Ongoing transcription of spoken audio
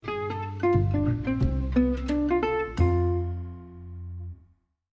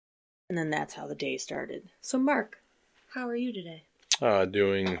And then that's how the day started. So, Mark, how are you today?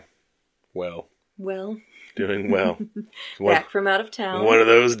 Doing well. Well. Doing well. Back from out of town. One of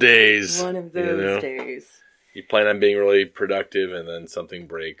those days. One of those days. You plan on being really productive, and then something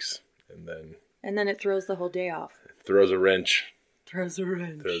breaks, and then it throws the whole day off. Throws a wrench. Throws a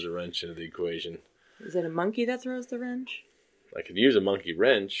wrench Into the equation. Is it a monkey that throws the wrench? I could use a monkey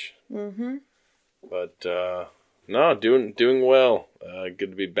wrench. Mm-hmm. But, no, doing well.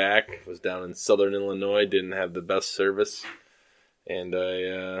 Good to be back. Was down in southern Illinois, didn't have the best service, and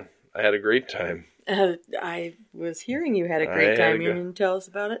I had a great time. I was hearing you had a great time. You didn't tell us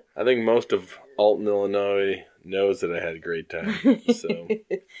about it? I think most of Alton, Illinois knows that I had a great time. So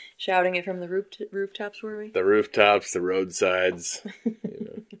shouting it from the rooftops, were we? The rooftops, the roadsides,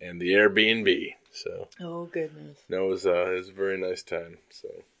 and the Airbnb. So. Oh, goodness. No, it was a very nice time. So.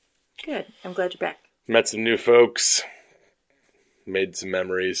 Good. I'm glad you're back. Met some new folks. Made some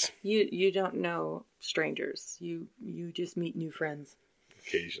memories. You don't know strangers. You just meet new friends.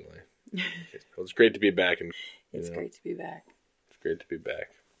 Occasionally. Well, it's great to be back. It's great to be back. It's great to be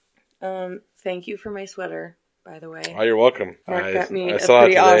back. Thank you for my sweater, by the way. Oh, you're welcome. Mark got me a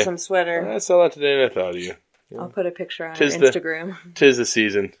pretty awesome sweater. I saw that today and I thought of you. I'll put a picture on Instagram. Tis the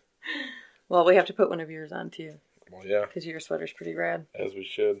season. Well, we have to put one of yours on, too. Well, yeah. Because your sweater's pretty rad. As we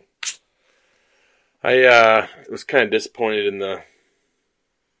should. I was kind of disappointed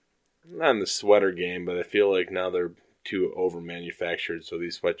not in the sweater game, but I feel like now they're too over-manufactured, so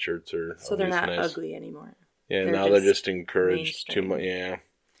these sweatshirts are so they're not ugly anymore. Yeah, they're just encouraged too much. Yeah,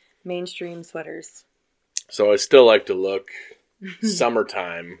 mainstream sweaters. So I still like to look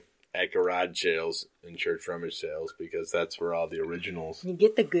summertime at garage sales and church rummage sales because that's where all the originals you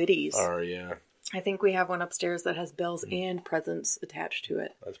get the goodies are. Yeah, I think we have one upstairs that has bells and presents attached to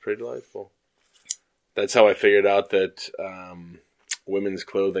it. That's pretty delightful. That's how I figured out that women's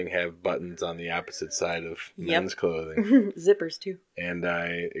clothing have buttons on the opposite side of men's clothing. Zippers, too. And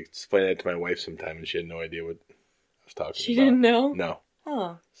I explained that to my wife sometime, and she had no idea what I was talking about. She didn't know? No.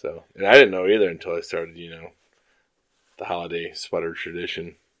 Oh. So, and I didn't know either until I started, the holiday sweater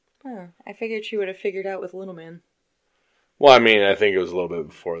tradition. Oh, I figured she would have figured out with Little Man. Well, I mean, I think it was a little bit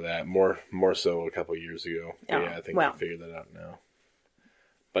before that. More so a couple of years ago. Oh, yeah, I think I figured that out now.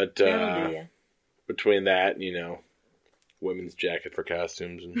 But between that, women's jacket for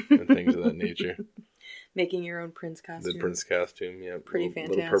costumes and things of that nature. Making your own Prince costume. The Prince costume, yeah. Pretty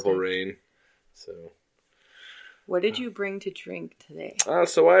fantastic. Little Purple Rain. So, what did you bring to drink today?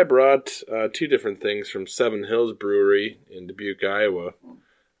 So I brought two different things from Seven Hills Brewery in Dubuque, Iowa.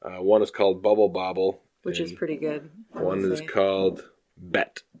 One is called Bubble Bobble. Which is pretty good. One is called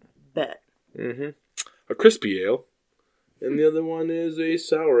Bet. Mm-hmm. A crispy ale. And the other one is a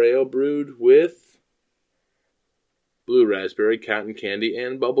sour ale brewed with blue raspberry, cotton candy,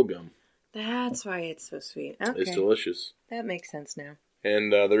 and bubble gum. That's why it's so sweet. Okay. It's delicious. That makes sense now.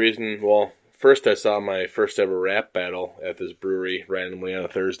 And the reason, first I saw my first ever rap battle at this brewery randomly on a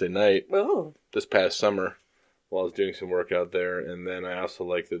Thursday night. Oh. This past summer while I was doing some work out there. And then I also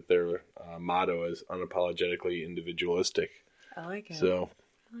like that their motto is unapologetically individualistic. I like it. So,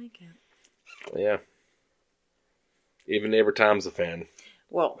 I like it. Yeah. Even Neighbor Tom's a fan.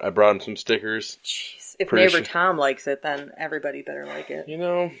 Well, I brought him some stickers. Jeez. If Neighbor Tom likes it, then everybody better like it.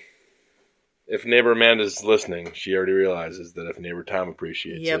 If Neighbor Amanda's listening, she already realizes that if Neighbor Tom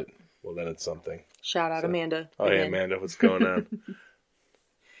appreciates it, well, then it's something. Shout out Amanda. Oh, hey, Amanda, what's going on?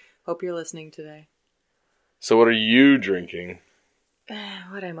 Hope you're listening today. So what are you drinking?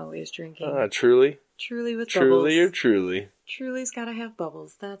 What I'm always drinking. Truly? Truly with Truly bubbles. Truly or Truly? Truly's got to have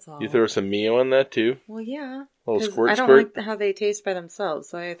bubbles, that's all. You throw some Mio on that, too? Well, yeah. A little squirt, I don't like how they taste by themselves,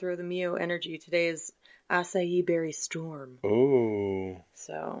 so I throw the Mio energy. Today is Acai Berry Storm. Ooh.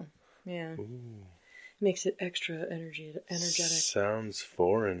 So, yeah. Ooh. Makes it extra energetic. Sounds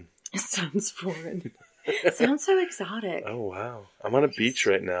foreign. It sounds foreign. It sounds so exotic. Oh, wow. I'm on a beach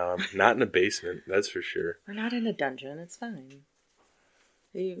right now. I'm not in a basement, that's for sure. We're not in a dungeon. It's fine.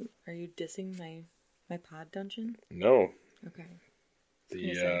 Are you dissing my pod dungeon? No. Okay.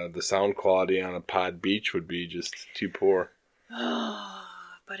 The sound quality on a pod beach would be just too poor.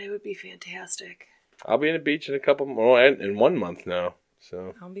 But it would be fantastic. I'll be in a beach in in 1 month now.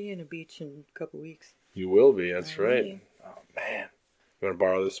 So I'll be in a beach in a couple weeks. You will be, that's right. Oh, man. You want to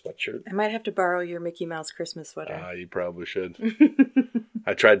borrow this sweatshirt? I might have to borrow your Mickey Mouse Christmas sweater. You probably should.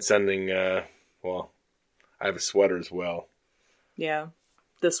 I tried sending, I have a sweater as well. Yeah.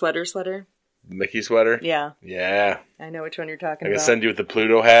 The sweater? The Mickey sweater? Yeah. Yeah. I know which one you're talking about. I can send you with the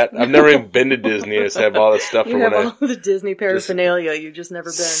Pluto hat. I've never even been to Disney. I just have all this stuff you have all the Disney paraphernalia. You've just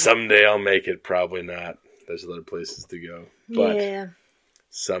never been. Someday I'll make it. Probably not. There's other places to go. But yeah.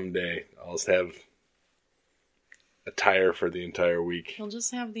 Someday I'll just have attire for the entire week. You'll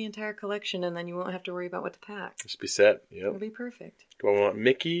just have the entire collection, and then you won't have to worry about what to pack. Just be set. Yep. It'll be perfect. Do I want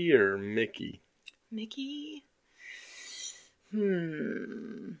Mickey or Mickey? Mickey?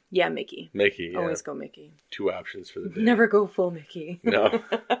 Yeah, Mickey. Mickey, yeah. Always go Mickey. 2 options for the day. Never go full Mickey. No.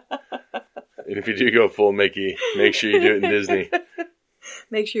 And if you do go full Mickey, make sure you do it in Disney.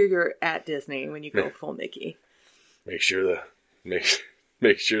 Make sure you're at Disney when you go full Mickey. Make sure that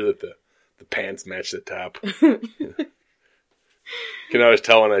the pants match the top. You can always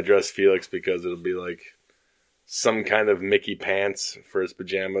tell when I dress Felix because it'll be like some kind of Mickey pants for his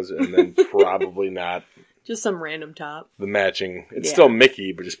pajamas, and then probably not just some random top. The matching. It's still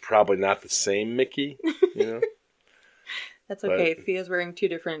Mickey, but just probably not the same Mickey. You know. That's okay. Thea's wearing 2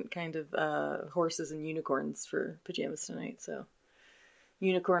 different kind of horses and unicorns for pajamas tonight. So,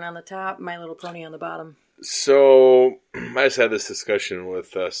 unicorn on the top, My Little Pony on the bottom. So, I just had this discussion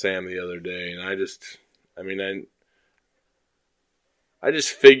with Sam the other day, and I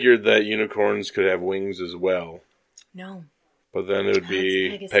just figured that unicorns could have wings as well. No. But then it would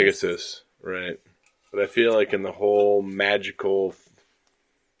be Pegasus. Right. But I feel like in the whole magical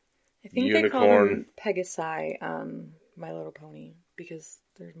unicorn... they call them Pegasi on My Little Pony, because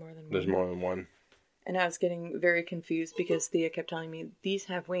there's more than one. There's more than one. And I was getting very confused because Thea kept telling me, these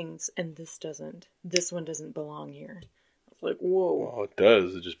have wings and this doesn't. This one doesn't belong here. I was like, whoa. Well, it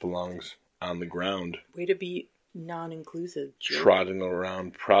does. It just belongs on the ground. Way to be non-inclusive, jerk. Trotting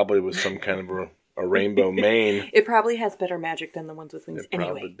around, probably with some kind of a rainbow mane. It probably has better magic than the ones with wings anyway.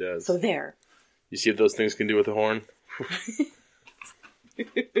 It probably does. So there. You see what those things can do with a horn?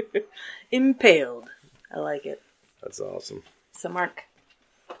 Impaled. I like it. That's awesome. So, Mark,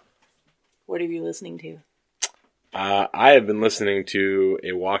 what are you listening to? I have been listening to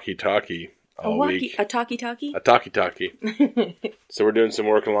a walkie-talkie all week. A talkie-talkie? A talkie-talkie. So we're doing some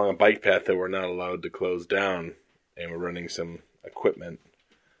work along a bike path that we're not allowed to close down, and we're running some equipment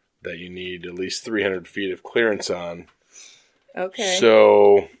that you need at least 300 feet of clearance on. Okay.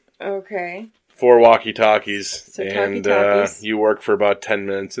 So... Okay. 4 walkie-talkies, and talkie-talkies. You work for about 10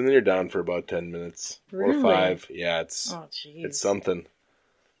 minutes, and then you're down for about 10 minutes. Really? Or 5. Yeah, it's something.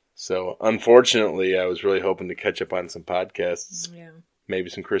 So, unfortunately, I was really hoping to catch up on some podcasts. Yeah.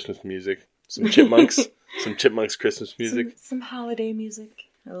 Maybe some Christmas music. Some Chipmunks. Some Chipmunks Christmas music. Some holiday music.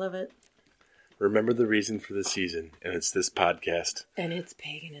 I love it. Remember the reason for the season, and it's this podcast. And it's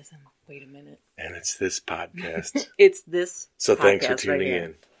paganism. Wait a minute. And it's this podcast. It's this So podcast thanks for tuning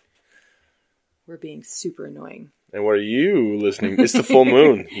in. We're being super annoying. And what are you listening? It's the full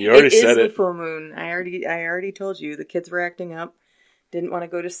moon. You already said it. It is the full moon. I already told you. The kids were acting up. Didn't want to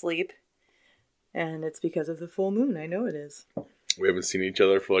go to sleep. And it's because of the full moon. I know it is. We haven't seen each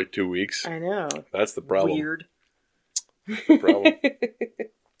other for like 2 weeks. I know. That's the problem. Weird. That's the problem.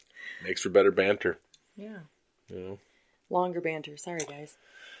 Makes for better banter. Yeah. You know? Longer banter. Sorry, guys.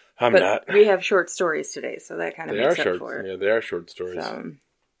 But not. We have short stories today, so that kind of makes up for it. Yeah, they are short stories. So,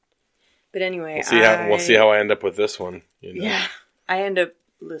 but anyway, we'll see how I end up with this one. You know? Yeah, I end up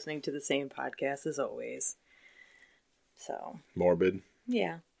listening to the same podcast as always. So Morbid.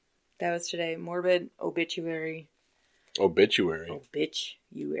 Yeah, that was today. Morbid Obituary. Obituary.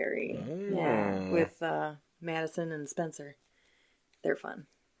 Obituary. Oh. Yeah, with Madison and Spencer. They're fun.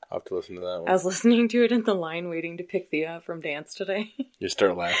 I'll have to listen to that one. I was listening to it in the line waiting to pick Thea up from dance today. You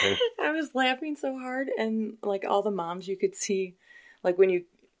start laughing. I was laughing so hard, and like all the moms you could see, like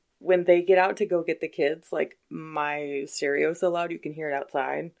when they get out to go get the kids, like my stereo's so loud you can hear it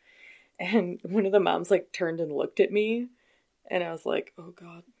outside. And one of the moms like turned and looked at me, and I was like, oh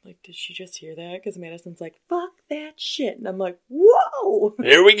God, like did she just hear that? Because Madison's like, fuck that shit. And I'm like, whoa!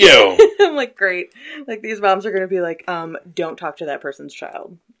 Here we go. I'm like, great. Like these moms are going to be like, don't talk to that person's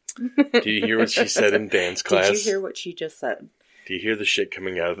child. Do you hear what she said in dance class? Did you hear what she just said? Do you hear the shit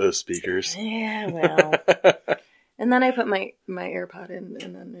coming out of those speakers? Yeah, well. And then I put my AirPod in,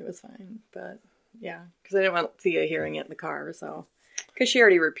 and then it was fine. But, yeah, because I didn't want Thea hearing it in the car, so. Because she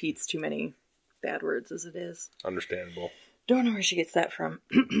already repeats too many bad words as it is. Understandable. Don't know where she gets that from.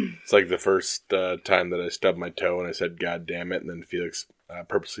 It's like the first time that I stubbed my toe, and I said, God damn it, and then Felix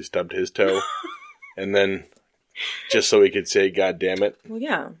purposely stubbed his toe. And then, just so he could say, God damn it. Well,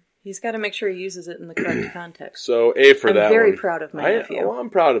 yeah. He's got to make sure he uses it in the correct context. So, A for that one. I'm very proud of my nephew. Well, I'm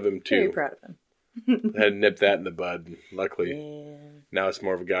proud of him, too. Very proud of him. I had to nip that in the bud. Luckily, Now it's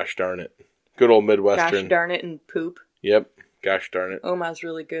more of a gosh darn it. Good old Midwestern. Gosh darn it and poop. Yep. Gosh darn it. Oma's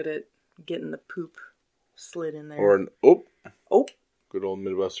really good at getting the poop slid in there. Or an ope. Ope. Good old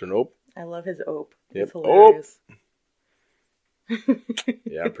Midwestern ope. I love his ope. Yep. It's hilarious.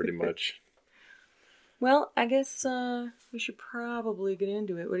 Yeah, pretty much. Well, I guess we should probably get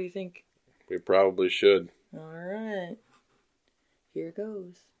into it. What do you think? We probably should. All right. Here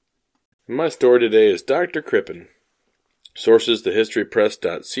goes. My story today is Dr. Crippen. Sources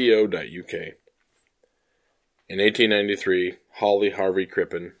thehistorypress.co.uk. In 1893, Holly Harvey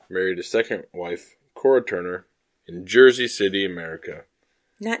Crippen married his second wife, Cora Turner, in Jersey City, America.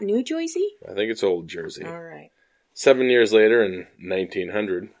 Not New Jersey? I think it's Old Jersey. All right. 7 years later, in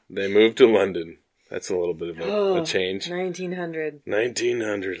 1900, they moved to London. That's a little bit of a change. 1900.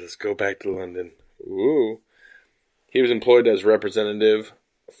 1900. Let's go back to London. Ooh. He was employed as representative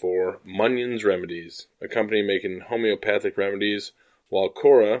for Munyon's Remedies, a company making homeopathic remedies, while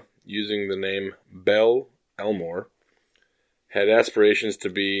Cora, using the name Belle Elmore, had aspirations to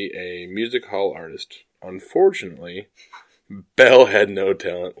be a music hall artist. Unfortunately, Belle had no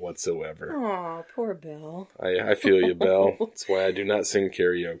talent whatsoever. Aw, poor Belle. I feel you, Belle. That's why I do not sing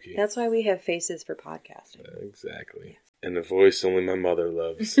karaoke. That's why we have faces for podcasting. Exactly. And the voice only my mother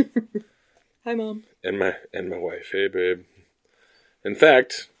loves. Hi, Mom. And my wife. Hey, babe. In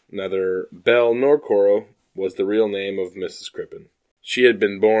fact, neither Belle nor Cora was the real name of Mrs. Crippen. She had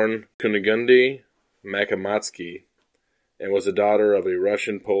been born Kunigunde Makamatski and was the daughter of a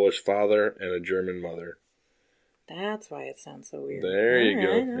Russian-Polish father and a German mother. That's why it sounds so weird. There you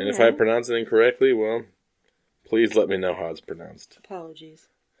go. And if I pronounce it incorrectly, well, please let me know how it's pronounced. Apologies.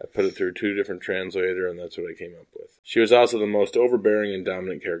 I put it through 2 different translators, and that's what I came up with. She was also the most overbearing and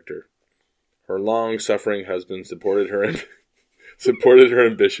dominant character. Her long-suffering husband supported her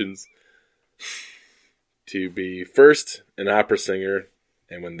ambitions to be first an opera singer,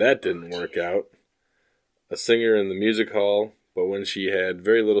 and when that didn't work out, a singer in the music hall. But when she had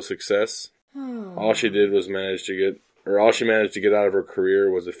very little success, all she managed to get out of her career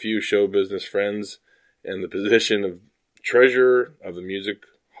was a few show business friends and the position of treasurer of the Music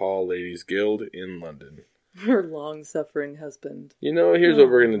Hall Ladies Guild in London. Her long-suffering husband. You know, here's what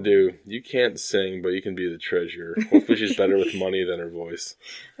we're going to do. You can't sing, but you can be the treasurer. Hopefully she's better with money than her voice.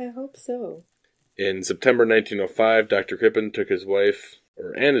 I hope so. In September 1905, Dr. Crippen took his wife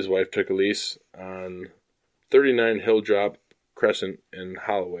took a lease on 39 Hilldrop Crescent in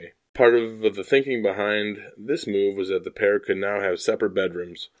Holloway. Part of the thinking behind this move was that the pair could now have separate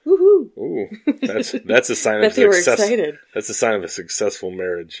bedrooms. Woohoo! Ooh, that's a sign of success. That's a sign of a successful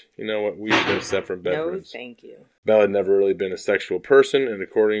marriage. You know what? We should have separate bedrooms. No, thank you. Belle had never really been a sexual person, and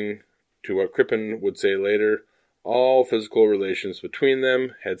according to what Crippen would say later, all physical relations between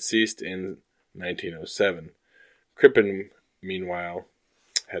them had ceased in 1907. Crippen, meanwhile,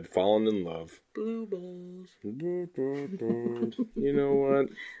 had fallen in love. Blue balls. You know what?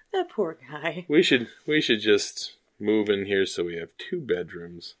 That poor guy. We should just move in here so we have 2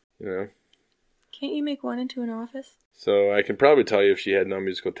 bedrooms. You know? Can't you make one into an office? So I can probably tell you if she had no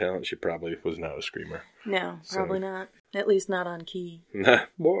musical talent, she probably was not a screamer. No, probably not. At least not on key. Nah.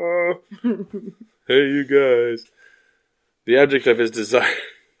 Whoa. Hey, you guys. The object of his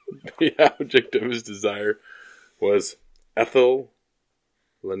desire was Ethel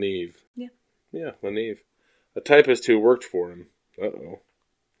Leneve. Yeah, Leneve. A typist who worked for him. Uh-oh.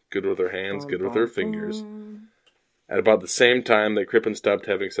 Good with her hands, good with her fingers. At about the same time that Crippen stopped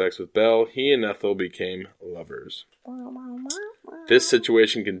having sex with Belle, he and Ethel became lovers. This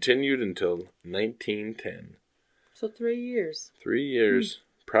situation continued until 1910. So 3 years. 3 years.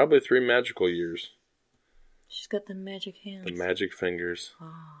 Probably 3 magical years. She's got the magic hands. The magic fingers.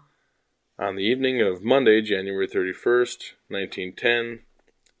 Oh. On the evening of Monday, January 31st, 1910,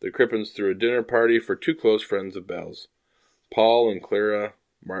 the Crippens threw a dinner party for 2 close friends of Belle's, Paul and Clara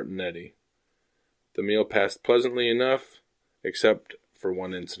Martinetti. The meal passed pleasantly enough, except for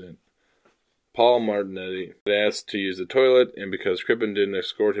one incident. Paul Martinetti had asked to use the toilet, and because Crippen didn't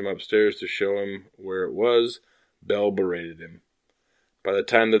escort him upstairs to show him where it was, Belle berated him. By the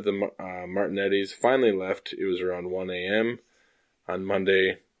time that the Martinettis finally left, it was around 1 a.m. on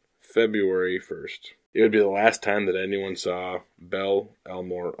Monday, February 1st. It would be the last time that anyone saw Belle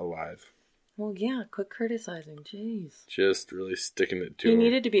Elmore alive. Well, yeah, quit criticizing. Jeez. Just really sticking it to him. He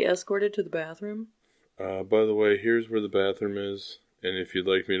needed to be escorted to the bathroom? By the way, here's where the bathroom is. And if you'd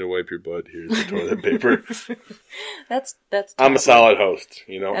like me to wipe your butt, here's the toilet paper. That's. I'm a solid host.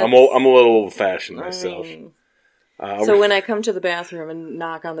 You know, I'm a little old-fashioned myself. So when I come to the bathroom and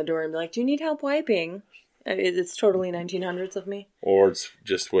knock on the door and be like, "Do you need help wiping?" It's totally 1900s of me. Or it's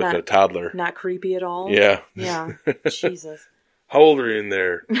just with a toddler. Not creepy at all. Yeah. Yeah. Jesus. How old are you in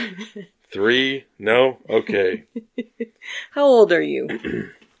there? 3? No? Okay. How old are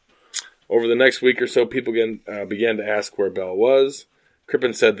you? Over the next week or so, people began to ask where Belle was.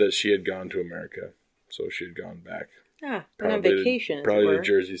 Crippen said that she had gone to America. So she had gone back. On vacation. Probably to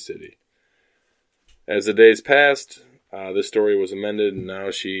Jersey City. As the days passed, this story was amended, and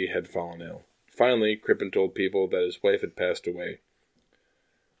now she had fallen ill. Finally, Crippen told people that his wife had passed away.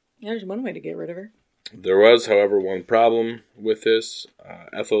 Yeah, there's one way to get rid of her. There was, however, one problem with this.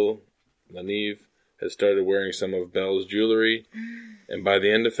 Ethel Lanive had started wearing some of Belle's jewelry, and by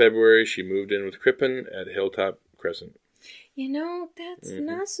the end of February, she moved in with Crippen at Hilltop Crescent. You know, that's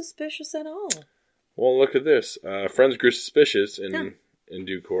not suspicious at all. Well, look at this. Friends grew suspicious in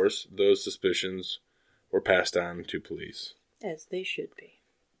due course. Those suspicions were passed on to police. As they should be.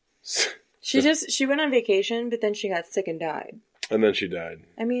 She went on vacation, but then she got sick and died. And then she died.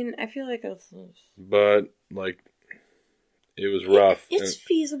 I mean, I feel like But, it was rough. It's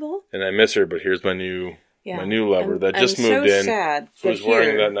feasible. And I miss her, but here's my new lover that just moved in. Sad who's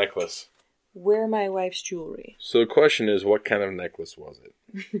wearing that necklace. Wear my wife's jewelry. So the question is, what kind of necklace was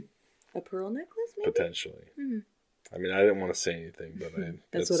it? A pearl necklace, maybe? Potentially. I mean, I didn't want to say anything, but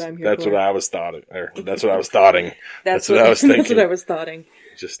that's what I'm here that's for. What I was thoughting. That's what I was thoughting. That's what I was thinking. That's what I was thoughting.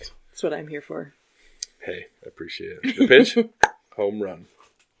 That's what I'm here for. Hey, I appreciate it. The pitch? Home run.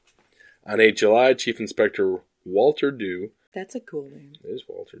 On 8 July, Chief Inspector Walter Dew. That's a cool name. It is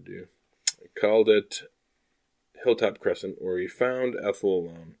Walter Dew. Called it Hilltop Crescent, where he found Ethel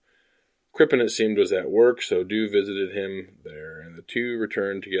alone. Crippen, it seemed, was at work, so Dew visited him there, and the two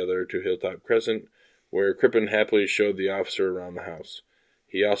returned together to Hilltop Crescent, where Crippen happily showed the officer around the house.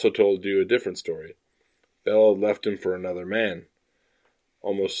 He also told Dew a different story. Belle had left him for another man.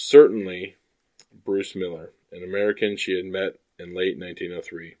 Almost certainly Bruce Miller, an American she had met in late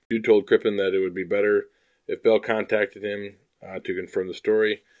 1903. Dew told Crippen that it would be better if Belle contacted him to confirm the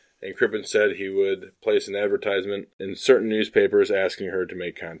story, and Crippen said he would place an advertisement in certain newspapers asking her to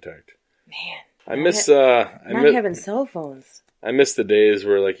make contact. Man, I miss having cell phones. I miss the days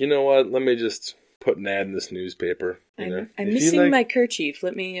where, you know what? Let me just put an ad in this newspaper. I'm missing my kerchief.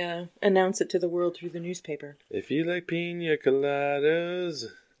 Let me announce it to the world through the newspaper. If you like pina coladas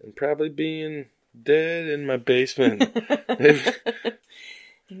and probably being dead in my basement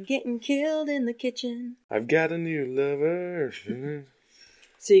and getting killed in the kitchen, I've got a new lover.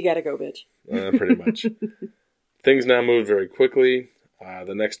 So you gotta go, bitch. Pretty much. Things now moved very quickly.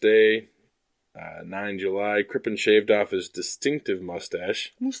 The next day, 9 July, Crippen shaved off his distinctive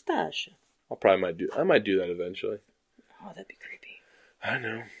mustache. I might do that eventually. Oh, that'd be creepy. I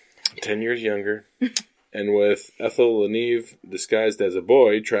know. 10 years younger. And with Ethel Lanive, disguised as a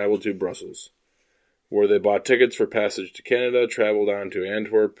boy, traveled to Brussels, where they bought tickets for passage to Canada, traveled on to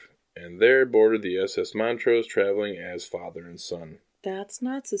Antwerp, and there boarded the SS Montrose, traveling as father and son. That's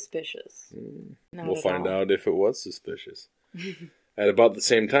not suspicious. We'll find out if it was suspicious. At about the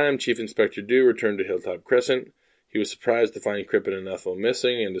same time, Chief Inspector Dew returned to Hilltop Crescent. He was surprised to find Crippen and Ethel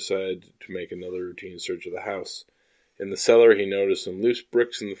missing and decided to make another routine search of the house. In the cellar, he noticed some loose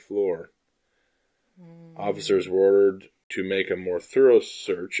bricks in the floor. Officers were ordered to make a more thorough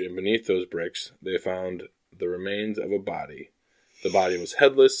search, and beneath those bricks, they found the remains of a body. The body was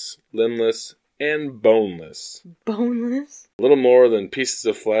headless, limbless, and boneless. Boneless? Little more than pieces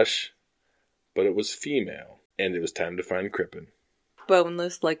of flesh, but it was female, and it was time to find Crippen.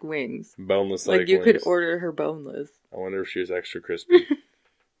 Boneless like wings. Boneless like wings. Like you could order her boneless. I wonder if she was extra crispy.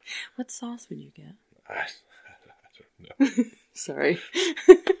 What sauce would you get? I don't know. Sorry.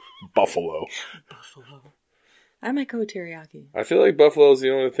 Buffalo. I might go teriyaki. I feel like buffalo is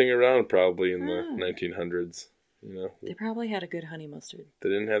the only thing around probably in the 1900s. You know, they probably had a good honey mustard. They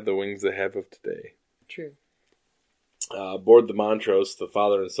didn't have the wings they have of today. True. Aboard the Montrose, the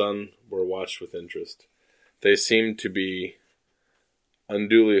father and son were watched with interest. They seemed to be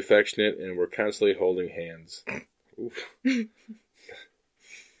unduly affectionate and were constantly holding hands.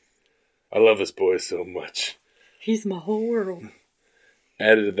 I love this boy so much. He's my whole world.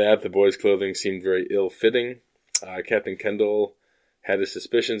 Added to that, the boy's clothing seemed very ill-fitting. Captain Kendall had his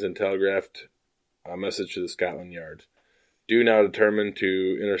suspicions and telegraphed a message to the Scotland Yard. Dew, now determined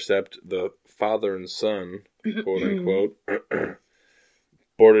to intercept the father and son, quote-unquote,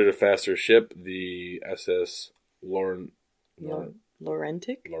 boarded a faster ship, the SS Laurentic?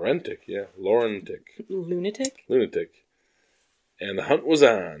 Laurentic, yeah. Laurentic. Lunatic. And the hunt was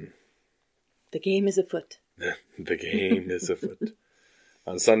on. The game is afoot. The game is afoot.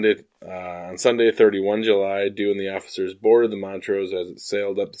 On Sunday, 31 July, Dew and the officers boarded the Montrose as it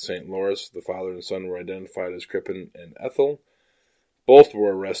sailed up the St. Lawrence. The father and son were identified as Crippen and Ethel. Both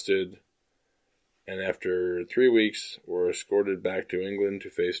were arrested, and after 3 weeks were escorted back to England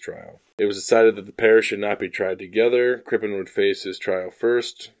to face trial. It was decided that the pair should not be tried together. Crippen would face his trial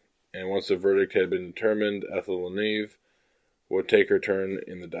first, and once the verdict had been determined, Ethel Lanive would take her turn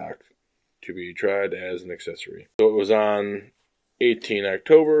in the dock to be tried as an accessory. So it was on 18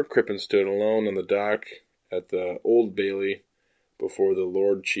 October, Crippen stood alone on the dock at the Old Bailey before the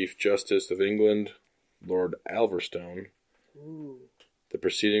Lord Chief Justice of England, Lord Alverstone. Ooh. The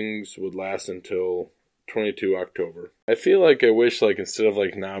proceedings would last until 22 October. I feel like I wish, like, instead of,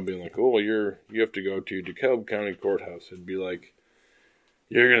 like, now being like, oh, you have to go to DeKalb County Courthouse, it'd be like,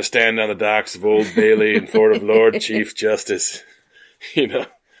 you're going to stand on the docks of Old Bailey in front of Lord Chief Justice. You know?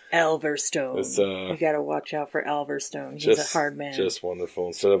 Alverstone. You got to watch out for Alverstone. He's a hard man. Just wonderful.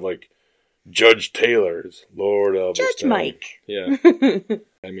 Instead of, like, Judge Taylor's Lord Alverstone. Judge Mike. Yeah.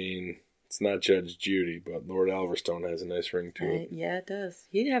 I mean, it's not Judge Judy, but Lord Alverstone has a nice ring to it. Yeah, it does.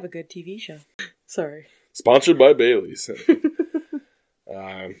 He'd have a good TV show. Sorry. Sponsored by Bailey's.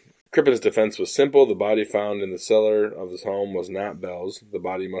 Crippen's defense was simple. The body found in the cellar of his home was not Belle's. The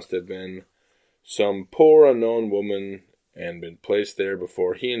body must have been some poor unknown woman and been placed there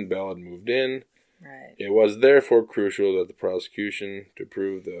before he and Belle had moved in. Right. It was therefore crucial that the prosecution to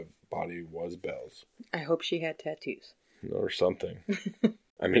prove the body was Belle's. I hope she had tattoos. Or something.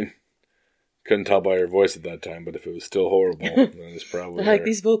 I mean, couldn't tell by her voice at that time, but if it was still horrible, then it's probably like,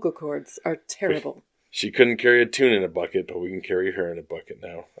 these vocal cords are terrible. She couldn't carry a tune in a bucket, but we can carry her in a bucket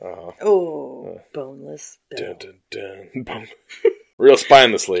now. Boneless Belle. Dun, dun, dun. Real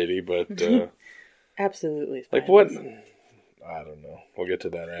spineless lady, but... Absolutely spineless. Like what... I don't know. We'll get to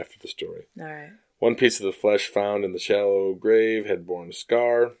that after the story. All right. One piece of the flesh found in the shallow grave had borne a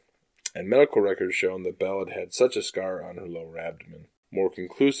scar, and medical records shown that Belle had had such a scar on her lower abdomen. More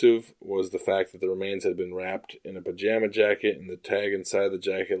conclusive was the fact that the remains had been wrapped in a pajama jacket, and the tag inside the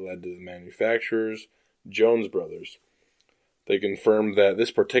jacket led to the manufacturers, Jones Brothers. They confirmed that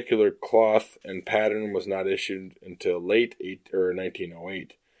this particular cloth and pattern was not issued until late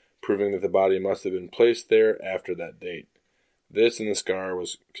 1908, proving that the body must have been placed there after that date. This and the scar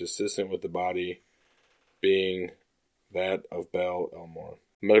was consistent with the body being that of Belle Elmore.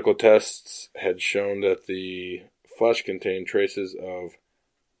 Medical tests had shown that the flesh contained traces of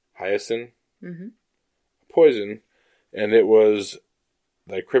hyoscine, poison, and it was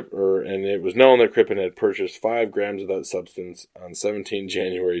known that Crippen had purchased 5 grams of that substance on 17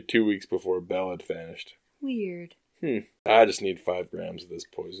 January, 2 weeks before Belle had vanished. Weird. I just need 5 grams of this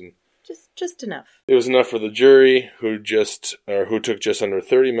poison. Just enough. It was enough for the jury, who took just under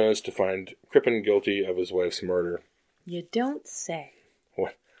 30 minutes to find Crippen guilty of his wife's murder. You don't say.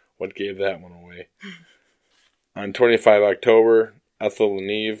 What gave that one away? On 25 October, Ethel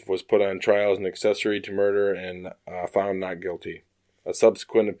Neve was put on trial as an accessory to murder and found not guilty. A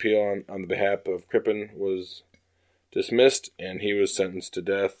subsequent appeal on the behalf of Crippen was dismissed, and he was sentenced to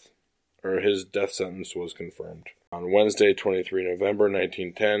death, or his death sentence was confirmed. On Wednesday, 23 November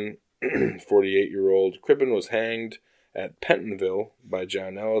 1910, 48-year-old Crippen was hanged at Pentonville by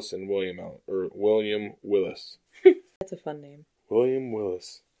John Ellis and William Willis. That's a fun name. William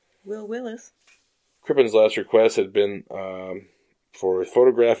Willis. Will Willis. Crippen's last request had been for a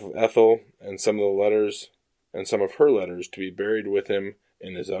photograph of Ethel and some of her letters to be buried with him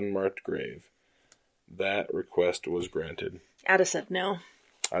in his unmarked grave. That request was granted. I'd have said no.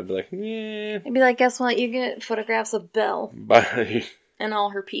 I'd be like, yeah. I'd be like, guess what? You get photographs of Belle. Bye. And all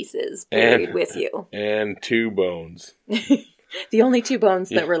her pieces buried with you. And 2 bones. The only 2 bones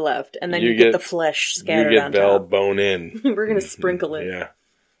that were left. And then you get the flesh scattered on top. You get Belle bone in. We're going to sprinkle it. Yeah.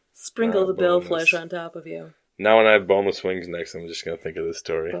 Sprinkle the Belle flesh on top of you. Now when I have boneless wings next, I'm just going to think of this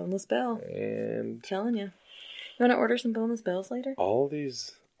story. Boneless Belle. And... I'm telling you. You want to order some boneless Belles later? All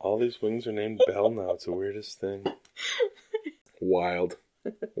these wings are named Belle now. It's the weirdest thing. Wild.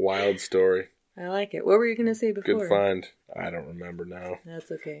 Wild story. I like it. What were you going to say before? Good find. I don't remember now.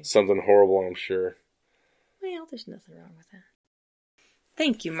 That's okay. Something horrible, I'm sure. Well, there's nothing wrong with that.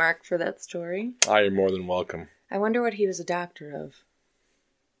 Thank you, Mark, for that story. You're more than welcome. I wonder what he was a doctor of.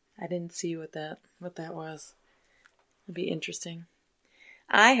 I didn't see what that was. It'd be interesting.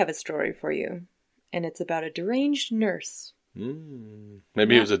 I have a story for you, and it's about a deranged nurse.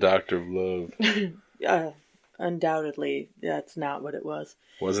 Maybe he was a doctor of love. Undoubtedly, that's not what it was.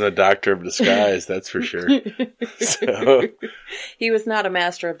 Wasn't a doctor of disguise, that's for sure. So, he was not a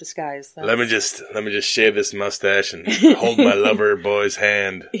master of disguise. Let me just shave this mustache and hold my lover boy's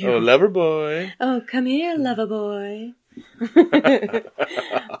hand. Oh, lover boy. Oh, come here, lover boy.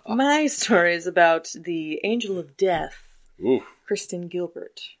 My story is about the angel of death, Kristen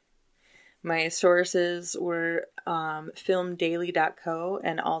Gilbert. My sources were filmdaily.co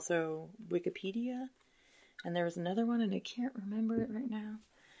and also Wikipedia. And there was another one, and I can't remember it right now.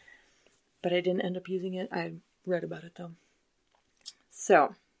 But I didn't end up using it. I read about it, though.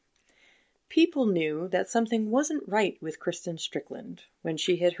 So, people knew that something wasn't right with Kristen Strickland when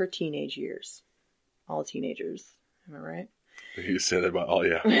she hit her teenage years. All teenagers, am I right? You said that about, oh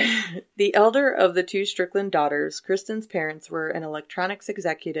yeah. The elder of the two Strickland daughters, Kristen's parents were an electronics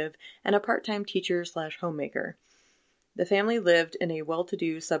executive and a part-time teacher/homemaker. The family lived in a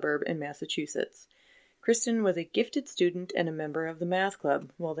well-to-do suburb in Massachusetts. Kristen was a gifted student and a member of the math club.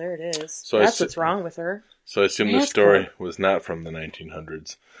 Well, there it is. So that's what's wrong with her. So I assume the story was not from the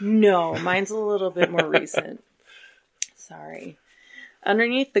 1900s. No, mine's a little bit more recent. Sorry.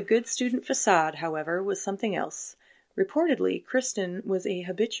 Underneath the good student facade, however, was something else. Reportedly, Kristen was a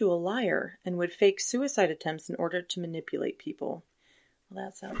habitual liar and would fake suicide attempts in order to manipulate people. Well,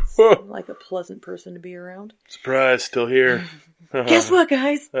 that sounds like a pleasant person to be around. Surprise, still here. Guess what,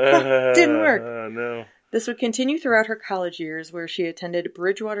 guys? Didn't work. No. This would continue throughout her college years, where she attended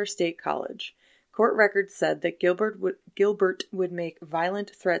Bridgewater State College. Court records said that Gilbert would make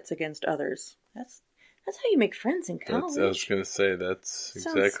violent threats against others. That's how you make friends in college. I was going to say, that's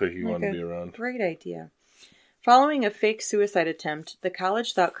exactly who you want to be around. Great idea. Following a fake suicide attempt, the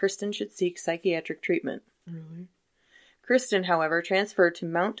college thought Kristen should seek psychiatric treatment. Really? Kristen, however, transferred to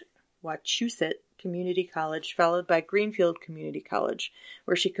Mount Wachusett Community College, followed by Greenfield Community College,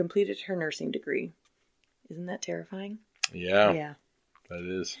 where she completed her nursing degree. Isn't that terrifying? Yeah. Yeah. That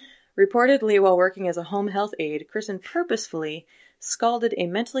is. Reportedly, while working as a home health aide, Kristen purposefully scalded a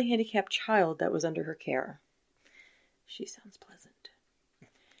mentally handicapped child that was under her care. She sounds pleasant.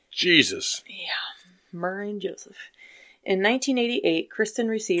 Jesus. Yeah. Murray and Joseph. In 1988, Kristen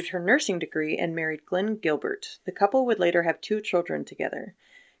received her nursing degree and married Glenn Gilbert. The couple would later have 2 children together.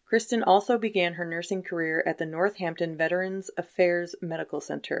 Kristen also began her nursing career at the Northampton Veterans Affairs Medical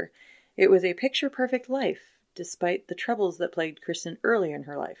Center. It was a picture-perfect life, despite the troubles that plagued Kristen early in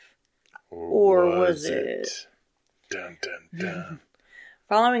her life. Or was it? Dun, dun, dun.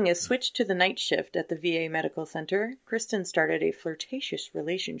 Following a switch to the night shift at the VA Medical Center, Kristen started a flirtatious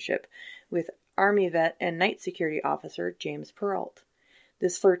relationship with Army vet and night security officer James Peralt.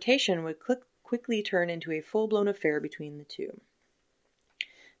 This flirtation would quickly turn into a full-blown affair between the two.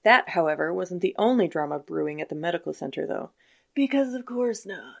 That, however, wasn't the only drama brewing at the medical center, though. Because of course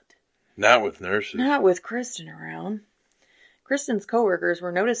not. Not with nurses. Not with Kristen around. Kristen's coworkers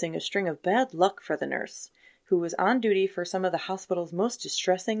were noticing a string of bad luck for the nurse, who was on duty for some of the hospital's most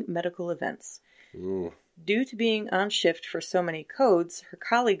distressing medical events. Ooh. Due to being on shift for so many codes, her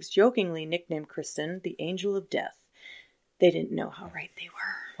colleagues jokingly nicknamed Kristen the Angel of Death. They didn't know how right they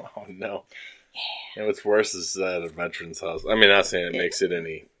were. Oh, no. Yeah. And what's worse is at a veteran's house. I mean, not saying it makes it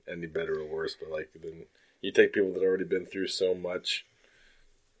any better or worse, but like, then you take people that have already been through so much,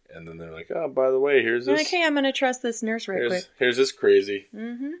 and then they're like, oh, by the way, here's this. Like, hey, I'm going to trust this nurse quick. Here's this crazy.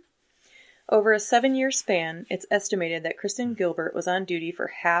 Mm-hmm. Over a 7-year span, it's estimated that Kristen Gilbert was on duty for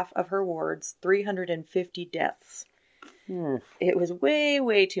half of her ward's 350 deaths. It was way,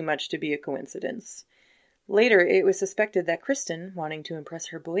 way too much to be a coincidence. Later, it was suspected that Kristen, wanting to impress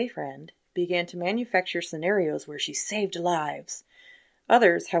her boyfriend, began to manufacture scenarios where she saved lives.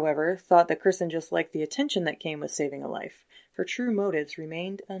 Others, however, thought that Kristen just liked the attention that came with saving a life. Her true motives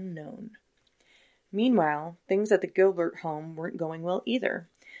remained unknown. Meanwhile, things at the Gilbert home weren't going well either.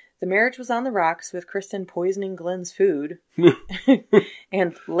 The marriage was on the rocks, with Kristen poisoning Glenn's food,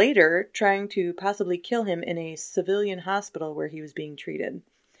 and later trying to possibly kill him in a civilian hospital where he was being treated.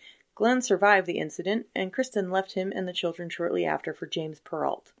 Glenn survived the incident, and Kristen left him and the children shortly after for James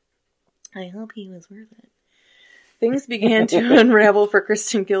Peralt. I hope he was worth it. Things began to unravel for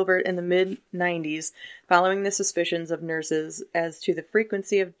Kristen Gilbert in the mid-90s, following the suspicions of nurses as to the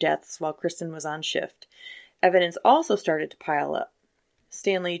frequency of deaths while Kristen was on shift. Evidence also started to pile up.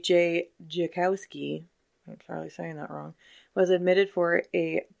 Stanley J. Jakowski, I'm probably saying that wrong, was admitted for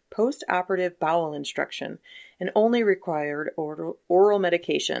a post-operative bowel instruction and only required oral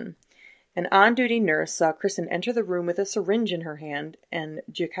medication. An on-duty nurse saw Kristen enter the room with a syringe in her hand, and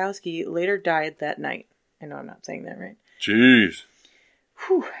Jakowski later died that night. I know I'm not saying that right. Jeez.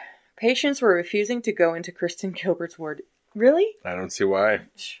 Whew. Patients were refusing to go into Kristen Gilbert's ward. Really? I don't see why.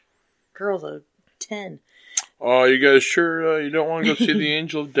 Girl's a 10. Oh, you guys sure you don't want to go see the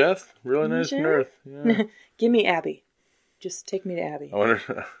Angel of Death? Really nice nurse. Yeah. Give me Abby. Just take me to Abby. I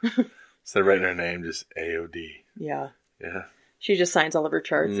wonder, instead of writing her name, just AOD. Yeah. Yeah. She just signs all of her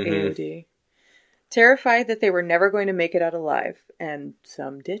charts, AOD. Terrified that they were never going to make it out alive, and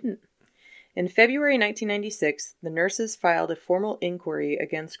some didn't. In February 1996, the nurses filed a formal inquiry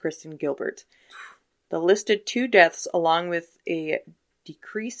against Kristen Gilbert. They listed 2 deaths along with a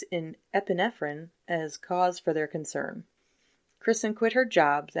decrease in epinephrine as cause for their concern. Kristen quit her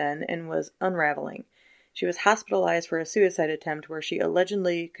job then and was unraveling. She was hospitalized for a suicide attempt where she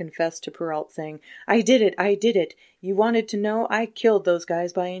allegedly confessed to Peralt, saying, I did it. You wanted to know? I killed those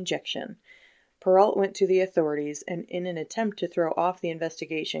guys by injection. Perrault went to the authorities, and in an attempt to throw off the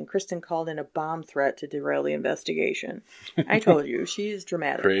investigation, Kristen called in a bomb threat to derail the investigation. I told you, she's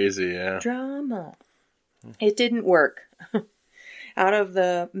dramatic. Crazy, yeah. Drama. It didn't work. Out of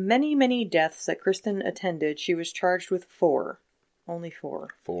the many, many deaths that Kristen attended, she was charged with 4. Only 4.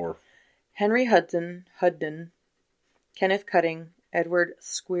 4. Henry Hudson, Kenneth Cutting, Edward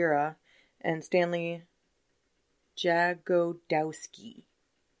Squira, and Stanley Jagodowski.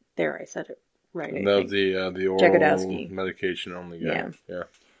 There, I said it right. And that was the oral medication only guy. Yeah.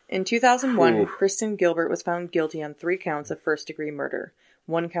 In 2001, Kristen Gilbert was found guilty on 3 counts of first-degree murder,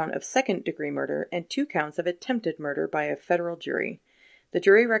 1 count of second-degree murder, and 2 counts of attempted murder by a federal jury. The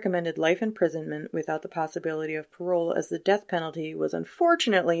jury recommended life imprisonment without the possibility of parole, as the death penalty was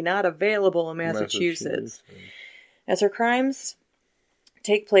unfortunately not available in Massachusetts. As her crimes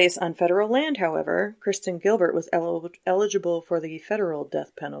take place on federal land, however, Kristen Gilbert was eligible for the federal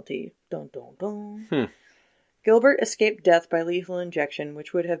death penalty. Dun, dun, dun. Gilbert escaped death by lethal injection,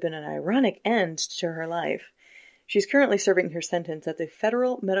 which would have been an ironic end to her life. She's currently serving her sentence at the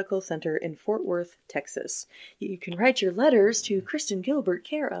Federal Medical Center in Fort Worth, Texas. You can write your letters to Kristen Gilbert,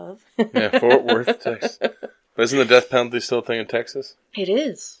 care of. Yeah, Fort Worth, Texas. But isn't the death penalty still a thing in Texas? It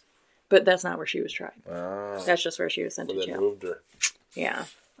is. But that's not where she was tried. Oh. That's just where she was sent to jail. They moved her. Yeah.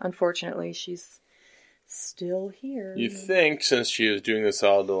 Unfortunately, she's still here. You think, since she was doing this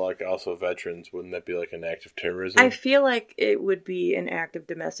all to, like, also veterans, wouldn't that be like an act of terrorism? I feel like it would be an act of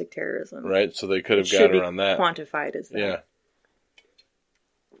domestic terrorism. Right, so they could have got around that. Quantified as that. Yeah.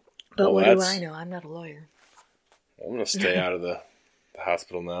 But what do I know? I'm not a lawyer. I'm going to stay out of the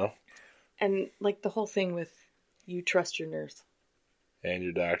hospital now. And, like, the whole thing with you trust your nurse. And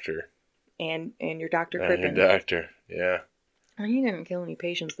your doctor. And your Dr. Crippen. And your doctor, yeah. He didn't kill any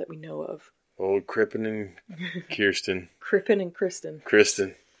patients that we know of. Old Crippen and Kirsten. Crippen and Kristen.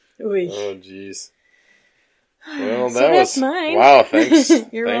 Oy. Oh, jeez. Well, so that's mine. Wow, thanks.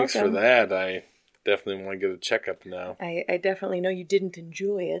 You're thanks welcome. for that. I definitely want to get a checkup now. I definitely know you didn't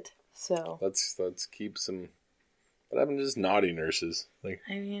enjoy it, so. Let's keep some. What happened to just naughty nurses? Like,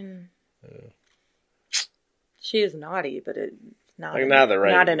 I mean, she is naughty, but it's not, like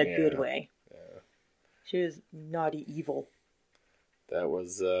not in a good way. Yeah. She is naughty evil. That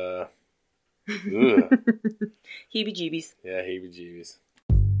was heebie-jeebies. Yeah, heebie-jeebies.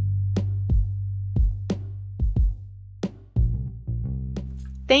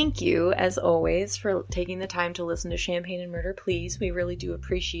 Thank you, as always, for taking the time to listen to Champagne and Murder, Please. We really do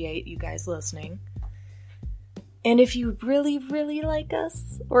appreciate you guys listening. And if you really, really like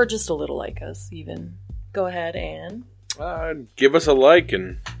us, or just a little like us, even, go ahead and... give us a like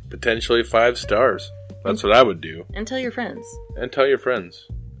and potentially 5 stars. That's what I would do. And tell your friends. And tell your friends.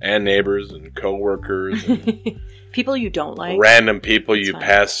 And neighbors and co-workers. And people you don't like. Random people you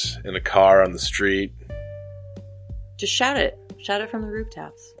pass in a car on the street. Just shout it. Shout it from the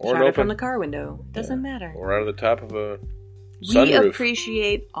rooftops. Or shout it from the car window. Doesn't matter. Or out of the top of a sunroof. We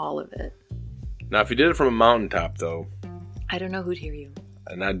appreciate all of it. Now, if you did it from a mountaintop, though... I don't know who'd hear you.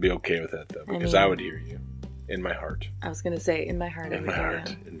 And I'd be okay with that, though. Because I would hear you. In my heart. I was going to say, in my heart. In my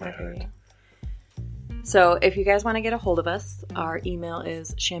heart. In my heart. So, if you guys want to get a hold of us, our email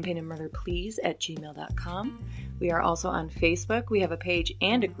is champagneandmurderplease@gmail.com. We are also on Facebook. We have a page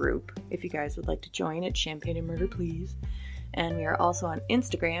and a group, if you guys would like to join, at Champagne and Murder Please. And we are also on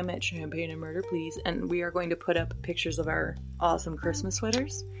Instagram at Champagne and Murder Please. And we are going to put up pictures of our awesome Christmas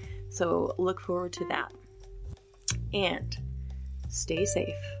sweaters. So, look forward to that. And stay safe.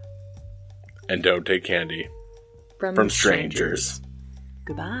 And don't take candy from strangers.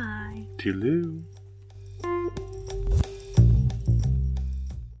 Goodbye. Toodaloo.